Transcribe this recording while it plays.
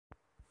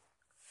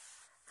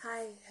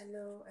Hi,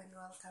 hello, and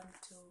welcome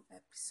to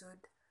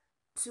episode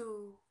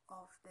 2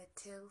 of the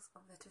Tales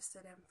of the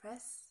Twisted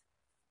Empress.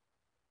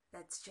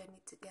 Let's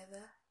journey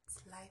together. It's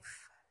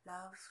life,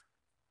 love,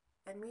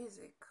 and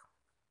music.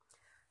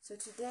 So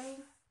today,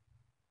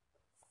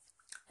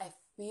 I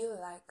feel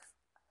like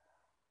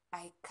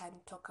I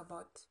can talk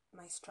about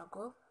my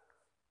struggle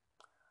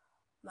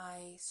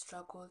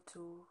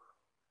to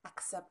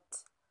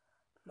accept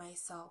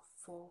myself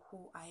for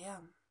who I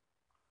am.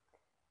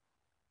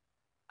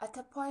 At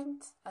a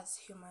point, as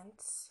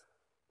humans,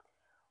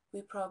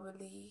 we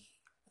probably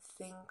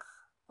think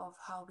of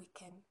how we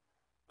can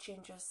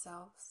change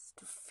ourselves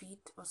to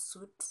fit or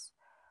suit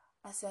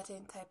a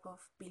certain type of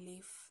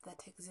belief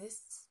that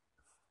exists.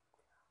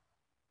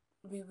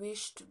 We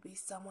wish to be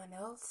someone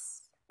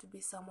else, to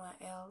be somewhere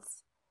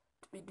else,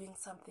 to be doing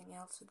something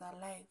else with our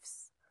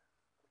lives.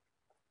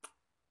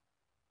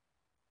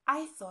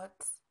 I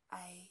thought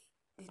I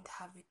didn't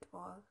have it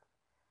all.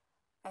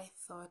 I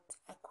thought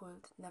I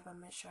could never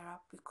measure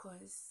up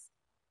because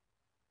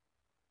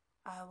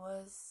I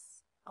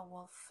was a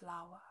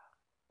wallflower.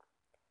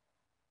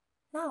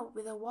 Now,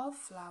 with a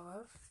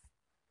wallflower,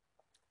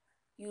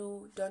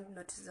 you don't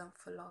notice them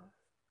for long.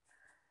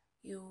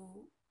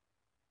 You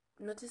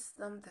notice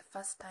them the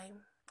first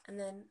time, and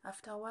then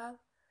after a while,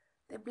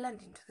 they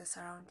blend into the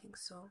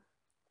surroundings. So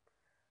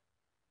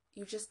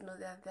you just know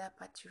they're there,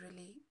 but you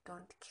really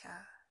don't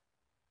care.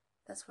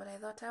 That's what I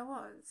thought I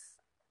was.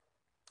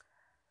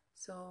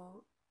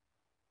 So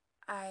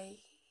I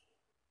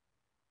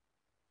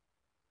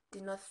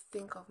did not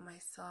think of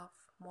myself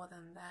more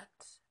than that.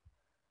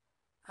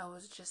 I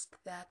was just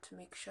there to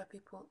make sure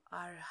people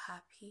are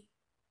happy,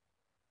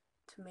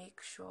 to make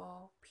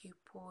sure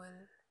people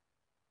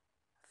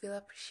feel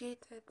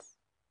appreciated,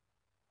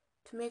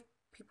 to make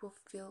people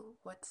feel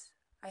what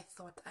I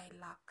thought I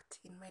lacked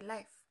in my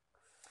life.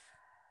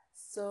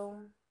 So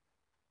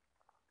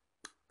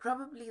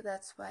probably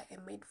that's why I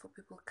made for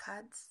people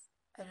cards.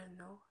 I don't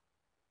know.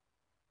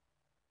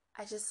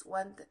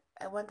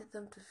 I wanted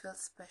them to feel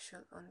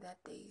special on their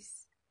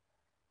days.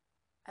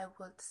 I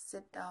would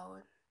sit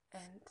down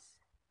and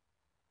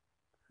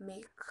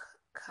make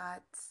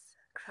cards,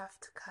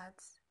 craft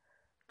cards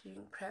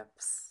during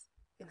preps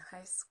in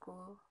high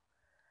school.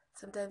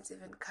 Sometimes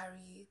even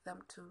carry them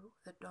to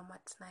the dorm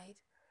at night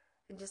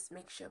and just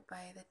make sure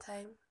by the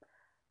time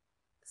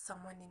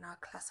someone in our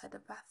class had a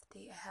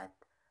birthday, I had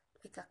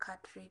like a card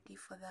ready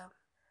for them.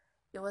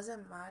 It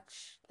wasn't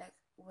much, like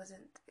it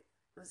wasn't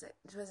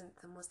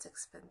the most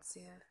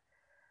expensive,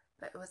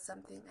 but it was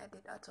something I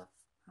did out of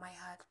my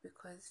heart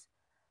because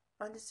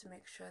I wanted to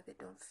make sure they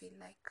don't feel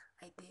like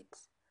I did,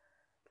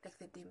 like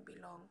they didn't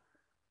belong.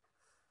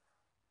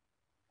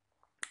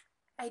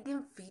 I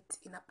didn't fit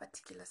in a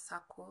particular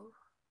circle.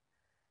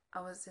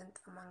 I wasn't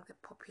among the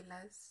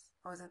populars.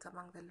 I wasn't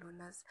among the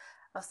loners.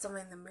 I was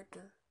somewhere in the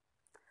middle,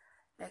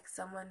 like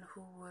someone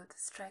who would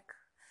strike.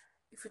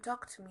 If you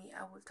talk to me,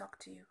 I will talk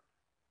to you.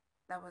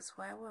 That was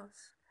who I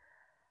was.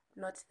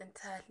 Not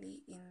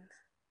entirely in.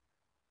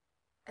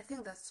 I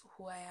think that's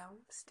who I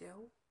am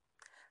still.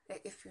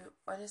 Like if you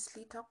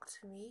honestly talk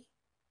to me,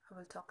 I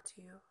will talk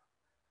to you.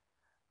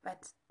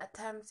 But at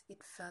times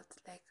it felt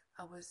like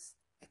I was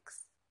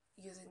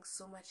using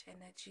so much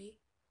energy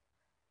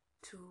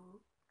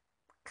to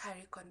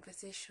carry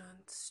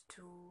conversations,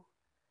 to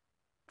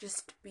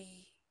just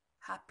be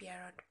happy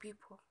around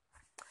people.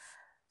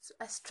 So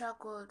I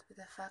struggled with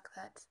the fact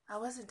that I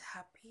wasn't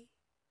happy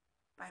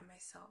by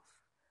myself,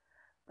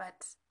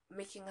 but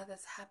making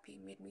others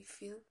happy made me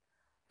feel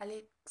a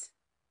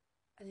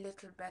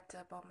little better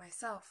about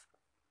myself.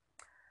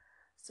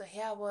 So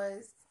here I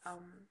was,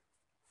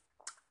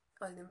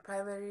 in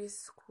primary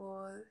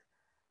school.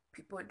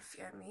 People would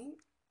fear me.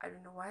 I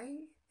don't know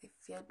why they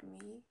feared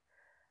me.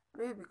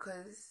 Maybe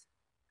because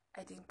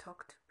I didn't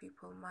talk to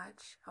people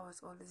much. I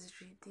was always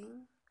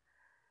reading.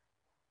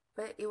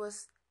 But it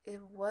was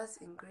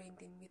ingrained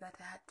in me that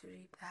I had to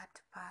read, I had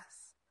to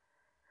pass.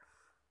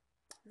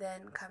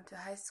 Then come to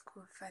high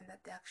school, find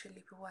that there actually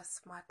people were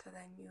smarter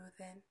than you.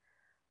 Then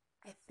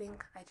I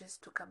think I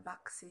just took a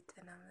back seat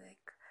and I'm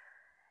like,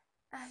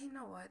 you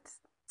know what?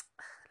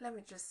 Let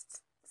me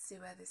just see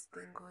where this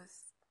thing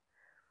goes.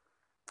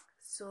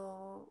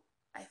 So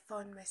I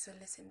found my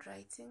solace in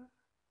writing.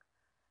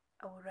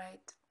 I would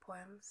write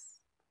poems,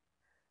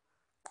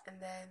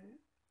 and then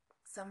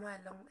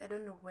somewhere along, I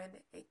don't know when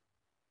I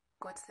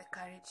got the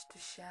courage to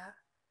share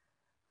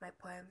my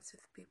poems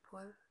with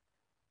people,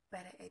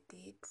 but I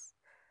did,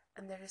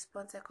 and the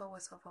response I got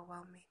was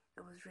overwhelming.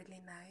 It was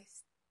really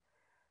nice.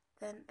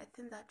 Then I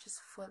think that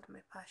just fueled my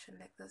passion.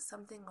 Like there's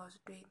something I was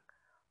doing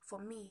for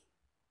me,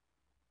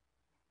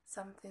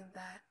 something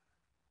that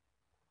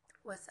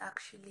was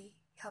actually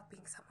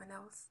helping someone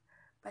else,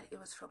 but it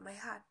was from my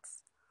heart.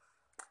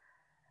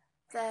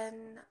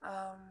 Then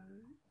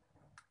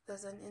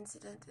there's an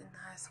incident in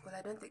high school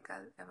I don't think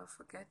I'll ever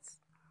forget.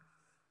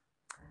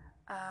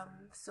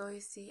 So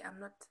you see, I'm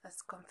not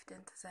as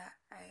confident as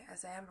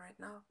I am right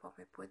now about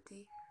my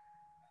body.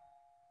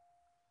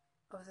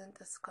 I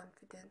wasn't as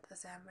confident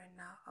as I am right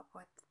now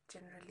about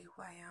generally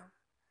who I am.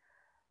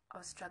 I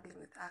was struggling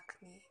with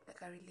acne.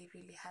 Like I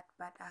really had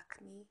bad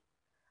acne.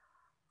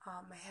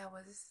 My hair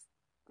was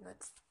not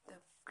the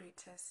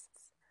greatest.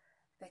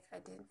 Like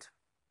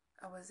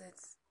I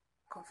wasn't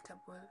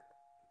comfortable.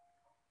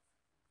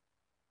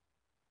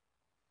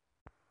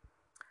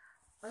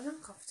 I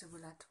wasn't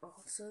comfortable at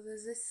all. So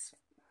there's this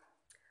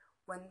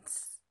one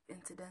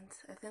incident.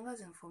 I think I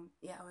was in Form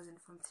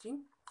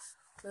 3.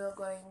 We were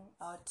going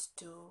out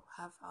to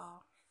have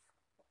our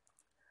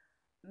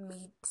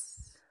mid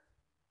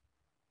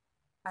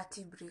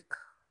arty break.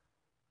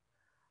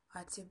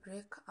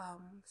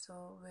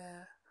 So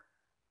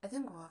I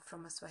think we were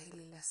from a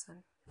Swahili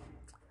lesson.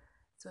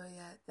 So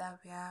yeah, there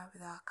we are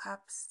with our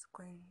cups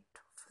going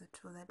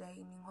to the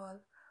dining hall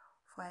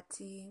for a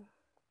tea.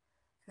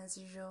 And as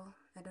usual,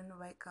 I don't know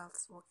why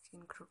girls work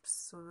in groups,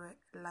 so we're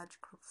a large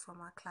group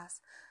from our class.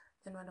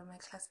 Then one of my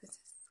classmates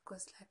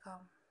goes like,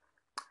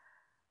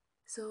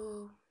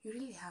 so you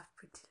really have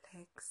pretty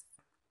legs.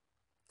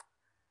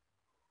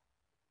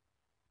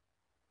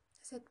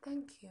 I said,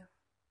 thank you,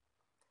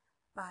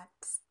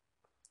 but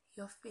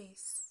your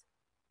face.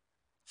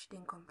 She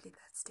didn't complete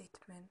that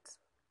statement.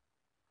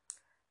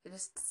 I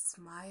just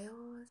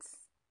smiled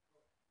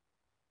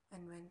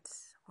and went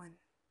on.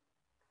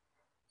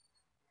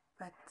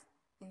 But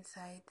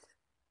inside,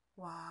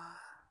 wow.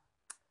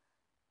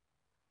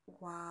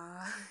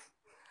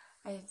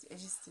 I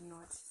just didn't know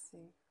what to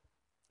say.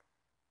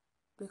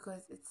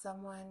 Because it's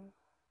someone,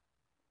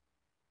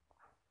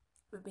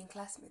 we've been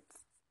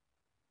classmates.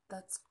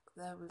 That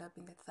would have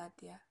been the third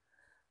year.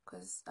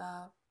 Because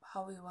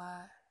how we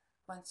were,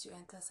 once you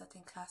enter a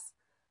certain class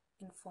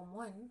in Form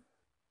 1,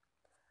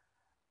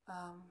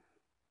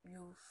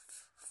 you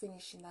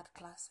finish in that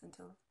class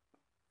until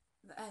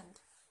the end.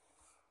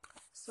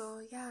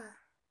 So yeah,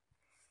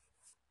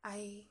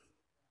 I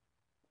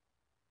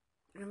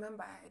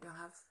remember I don't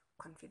have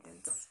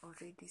confidence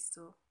already,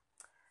 so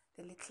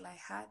the little I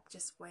had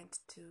just went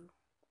to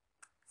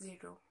 0.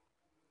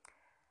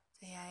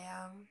 So here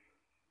I am.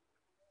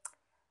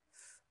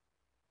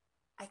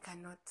 I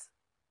cannot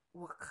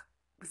walk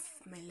with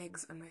my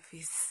legs on my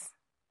face.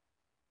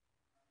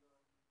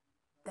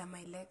 They're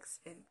my legs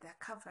and they're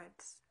covered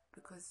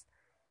because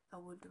I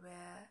would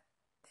wear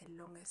the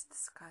longest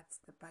skirts,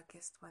 the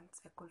baggiest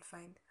ones I could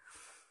find,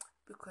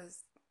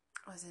 because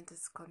I wasn't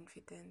as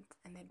confident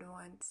and I don't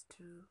want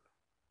to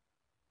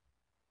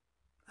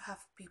have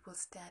people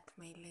stare at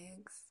my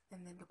legs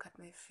and then look at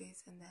my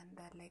face and then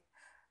they're like,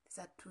 these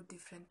are two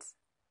different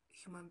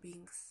human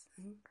beings.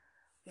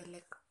 We're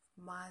like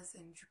Mars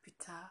and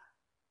Jupiter.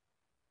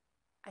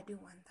 I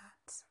didn't want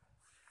that.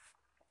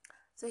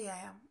 So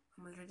yeah,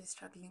 I'm already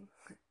struggling.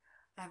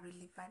 I have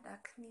really bad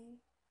acne.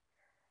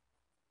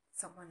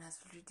 Someone has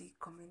already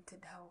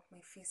commented how my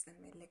face and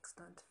my legs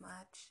don't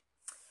match.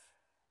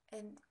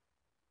 And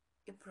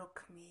it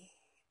broke me.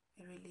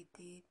 It really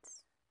did.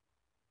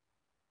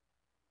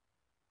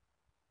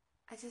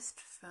 I just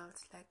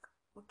felt like,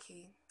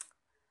 okay,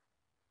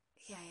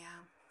 here I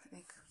am.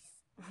 Like,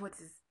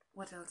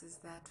 what else is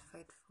there to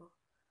fight for?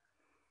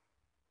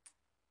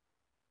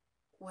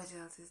 What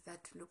else is there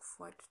to look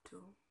forward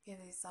to? Here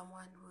there's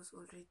someone who's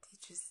already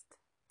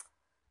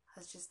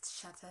has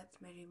shattered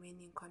my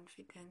remaining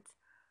confidence.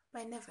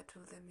 But I never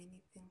told them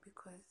anything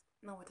because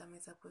now what am I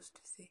supposed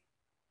to say?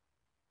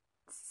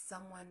 This is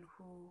someone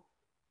who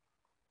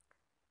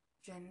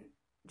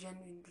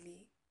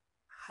genuinely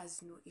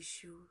has no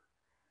issue.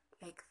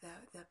 Like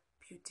they're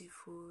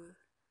beautiful.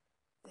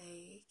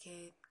 They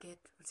can get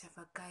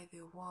whatever guy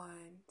they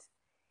want,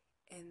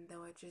 and they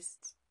were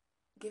just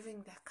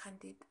giving their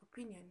candid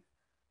opinion,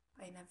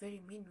 but in a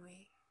very mean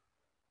way.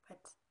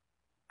 But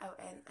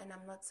and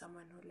I'm not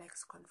someone who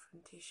likes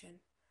confrontation.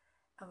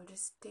 I will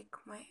just take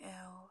my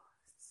L,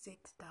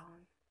 sit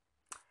down,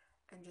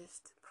 and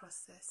just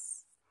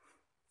process.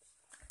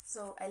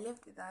 So I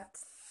lived with that.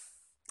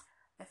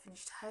 I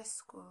finished high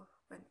school,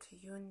 went to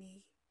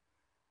uni,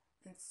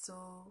 and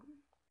so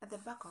at the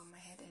back of my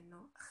head I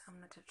know I'm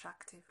not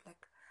attractive.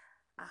 Like,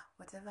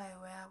 whatever I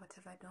wear,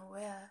 whatever I don't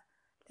wear,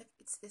 like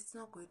it's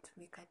not going to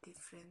make a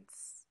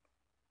difference.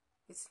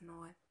 It's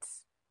not.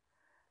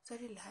 So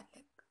I really had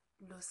like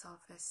low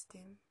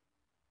self-esteem,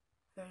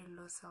 very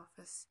low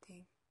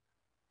self-esteem,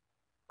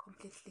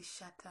 completely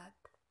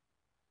shattered.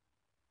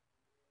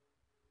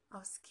 I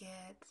was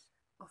scared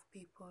of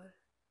people,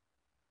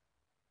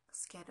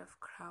 scared of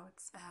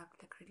crowds. I have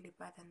like really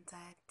bad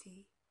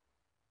anxiety.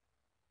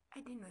 I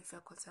didn't know if I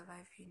could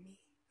survive uni.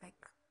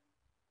 Like,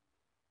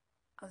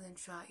 I wasn't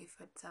sure if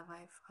I'd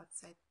survive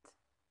outside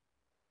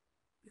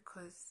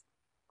because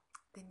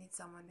they need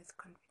someone with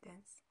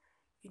confidence.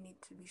 You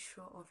need to be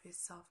sure of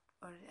yourself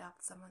or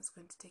else someone's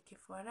going to take you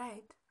for a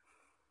ride.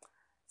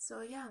 So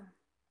yeah,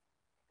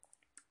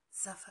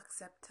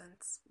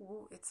 self-acceptance.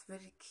 It's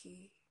very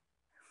key.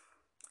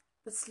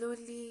 But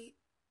slowly,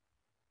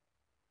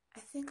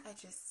 I think I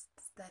just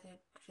started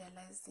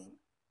realizing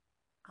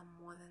I'm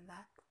more than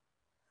that.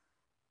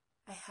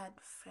 I had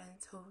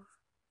friends who've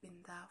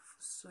been there for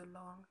so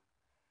long,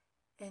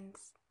 and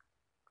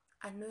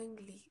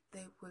unknowingly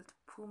they would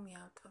pull me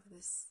out of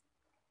this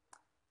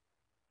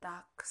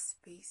dark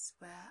space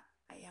where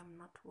I am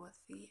not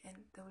worthy, and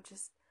they will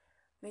just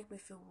make me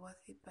feel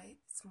worthy by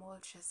small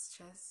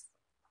gestures.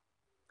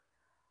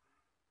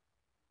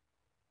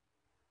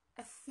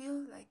 I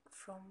feel like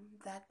from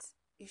that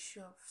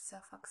issue of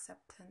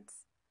self-acceptance,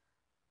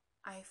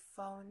 I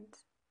thought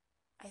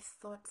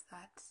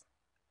that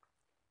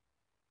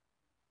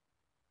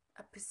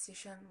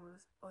appreciation will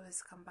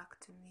always come back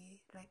to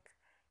me. Like,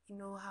 you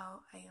know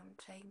how I am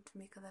trying to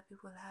make other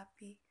people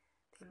happy,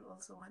 they'll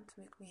also want to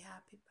make me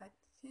happy, but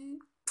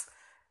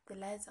the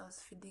lies I was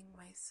feeding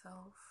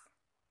myself.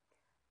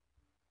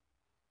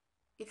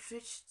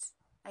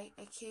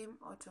 I came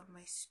out of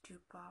my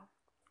stupor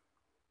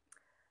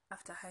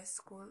after high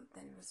school.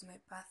 Then it was my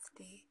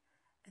birthday,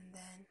 and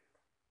then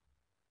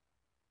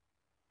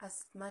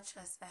as much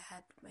as I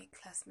had my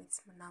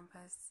classmates'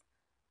 numbers,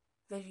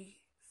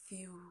 very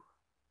few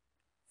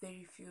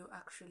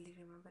actually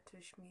remember to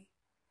wish me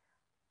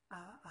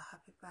a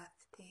happy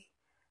birthday.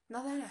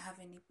 Not that I have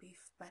any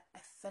beef, but I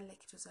felt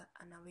like it was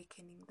an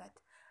awakening that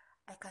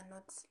I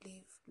cannot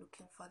live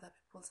looking for other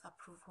people's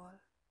approval.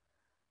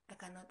 I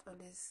cannot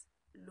always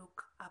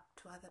look up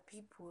to other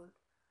people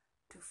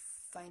to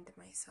find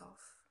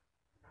myself.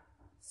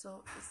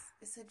 So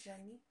it's a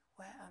journey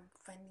where I'm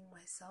finding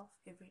myself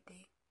every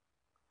day.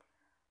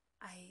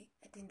 I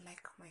didn't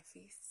like my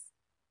face.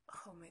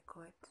 Oh my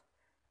god.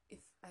 If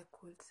I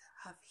could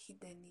have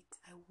hidden it,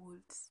 I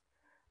would.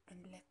 I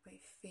didn't like my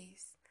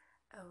face.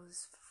 I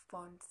was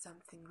found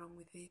something wrong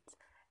with it,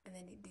 and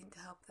then it didn't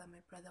help that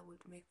my brother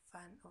would make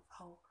fun of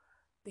how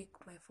big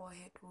my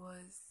forehead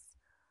was,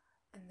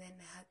 and then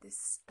I had this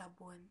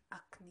stubborn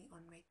acne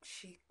on my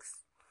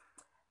cheeks.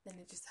 Then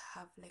I just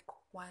have like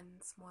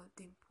one small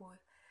dimple,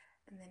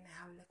 and then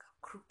I have like a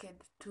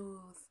crooked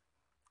tooth.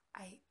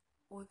 I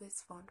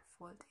always found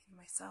fault in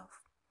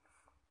myself.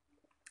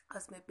 I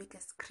was my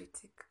biggest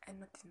critic, and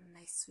not in a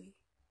nice way.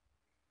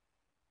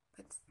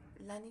 But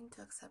learning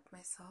to accept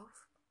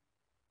myself,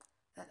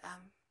 that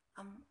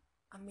I'm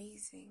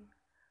amazing,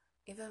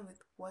 even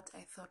with what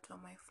I thought were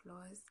my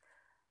flaws.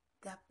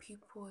 There are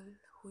people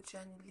who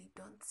genuinely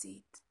don't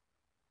see it.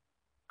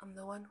 I'm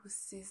the one who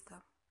sees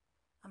them.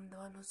 I'm the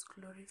one who's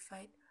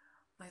glorified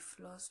my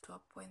flaws to a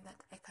point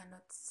that I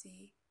cannot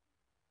see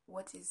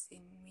what is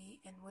in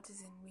me, and what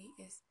is in me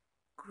is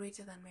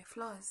greater than my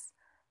flaws.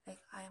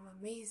 Like, I am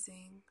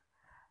amazing.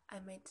 I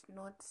might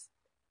not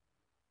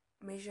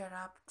measure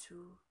up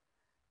to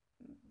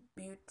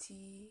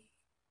beauty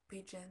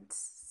pageant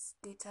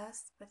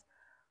status, but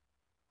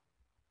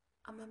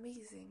I'm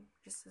amazing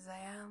just as I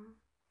am,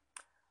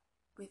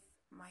 with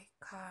my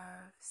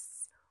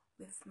curves,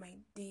 with my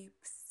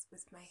dips,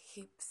 with my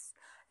hips.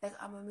 Like,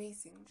 I'm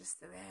amazing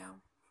just the way I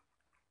am.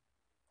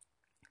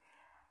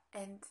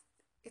 And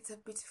it's a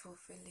beautiful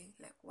feeling,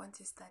 like once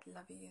you start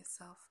loving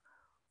yourself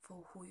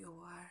for who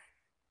you are,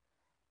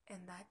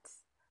 and that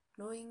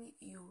knowing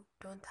you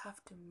don't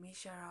have to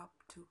measure up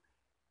to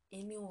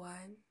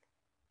anyone,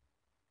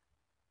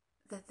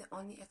 that the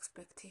only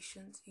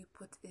expectations you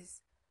put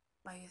is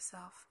by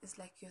yourself, is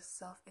like your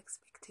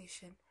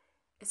self-expectation.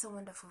 It's a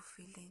wonderful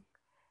feeling,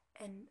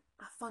 and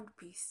I found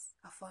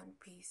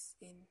peace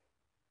in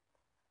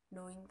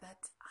knowing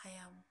that I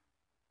am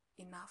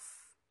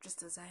enough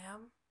just as I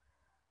am.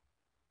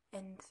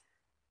 And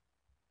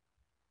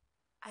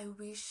I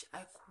wish I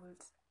could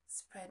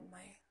spread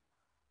my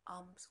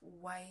arms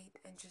wide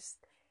and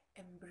just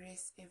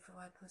embrace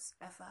everyone who's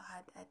ever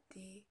had a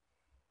day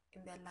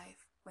in their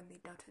life when they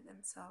doubted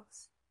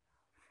themselves.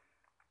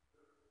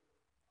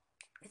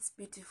 It's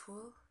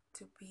beautiful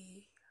to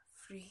be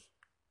free.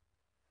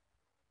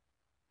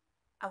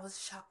 I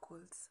was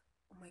shackled.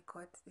 Oh my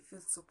god, it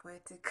feels so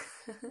poetic.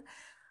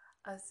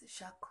 I was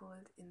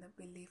shackled in the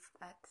belief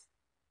that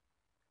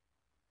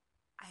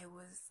I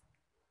was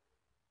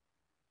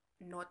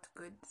not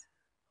good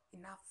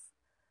enough,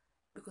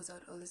 because I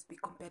would always be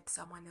compared to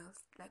someone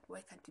else. Like,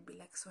 why can't you be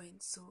like so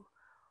and so?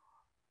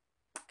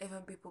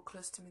 Even people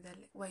close to me, they're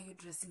like, why are you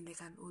dressing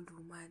like an old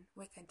woman?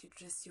 Why can't you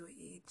dress your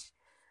age?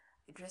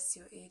 You dress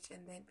your age.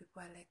 And then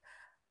people are like,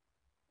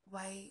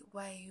 why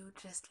are you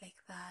dressed like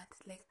that?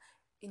 Like,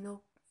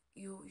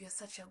 you're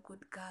such a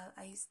good girl.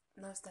 I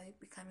now started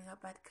becoming a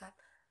bad girl.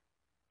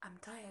 I'm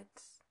tired.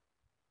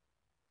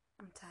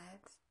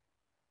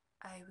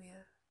 I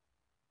will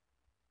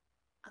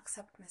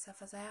accept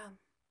myself as I am,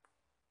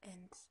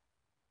 and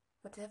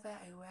whatever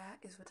I wear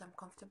is what I'm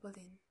comfortable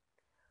in.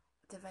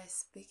 Whatever I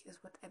speak is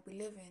what I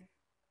believe in.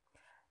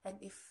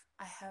 And if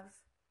I have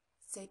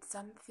said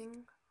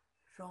something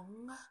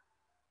wrong,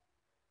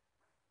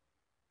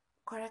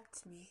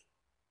 correct me,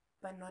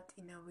 but not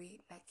in a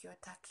way like you're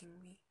attacking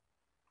me.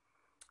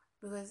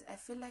 Because I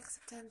feel like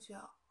sometimes we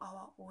are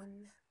our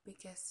own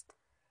biggest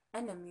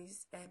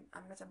enemies. And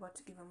I'm not about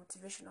to give a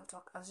motivational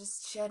talk. I was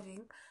just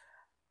sharing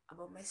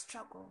about my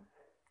struggle,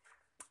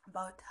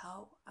 about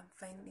how I'm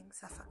finding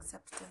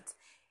self-acceptance.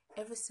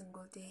 Every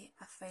single day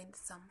I find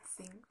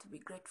something to be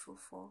grateful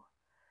for.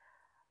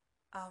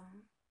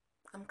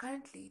 I'm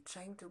currently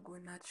trying to go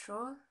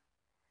natural,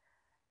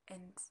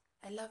 and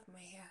I love my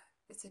hair.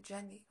 It's a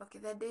journey. Okay,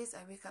 there are days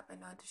I wake up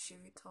and I want to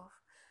shave it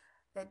off.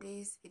 The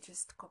days it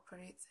just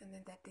cooperates, and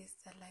then the days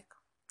they're like,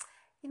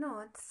 you know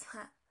what,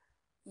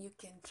 you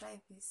can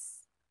try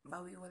this,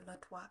 but we will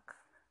not work.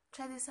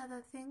 Try this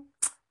other thing,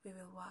 we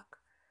will work.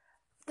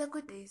 The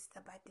good days,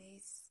 the bad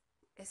days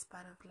is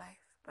part of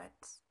life, but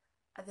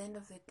at the end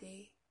of the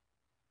day,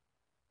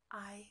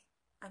 I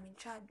am in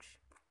charge.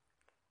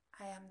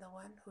 I am the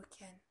one who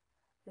can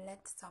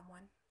let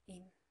someone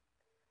in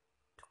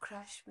to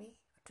crush me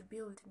or to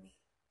build me.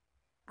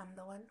 I'm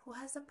the one who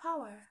has the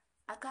power.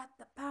 I got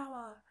the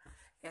power.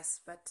 Yes,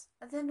 but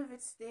at the end of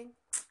it today,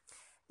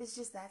 it's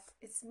just that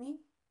it's me,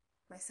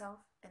 myself,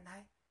 and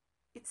I.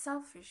 It's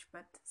selfish,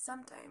 but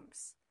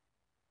sometimes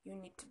you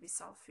need to be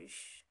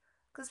selfish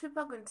because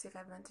people are going to take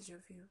advantage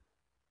of you.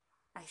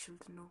 I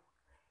should know.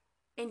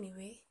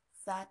 Anyway,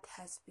 that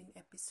has been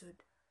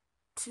episode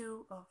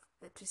 2 of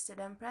The Twisted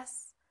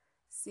Empress.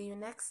 See you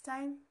next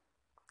time.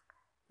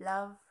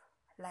 Love,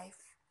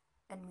 life,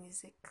 and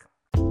music.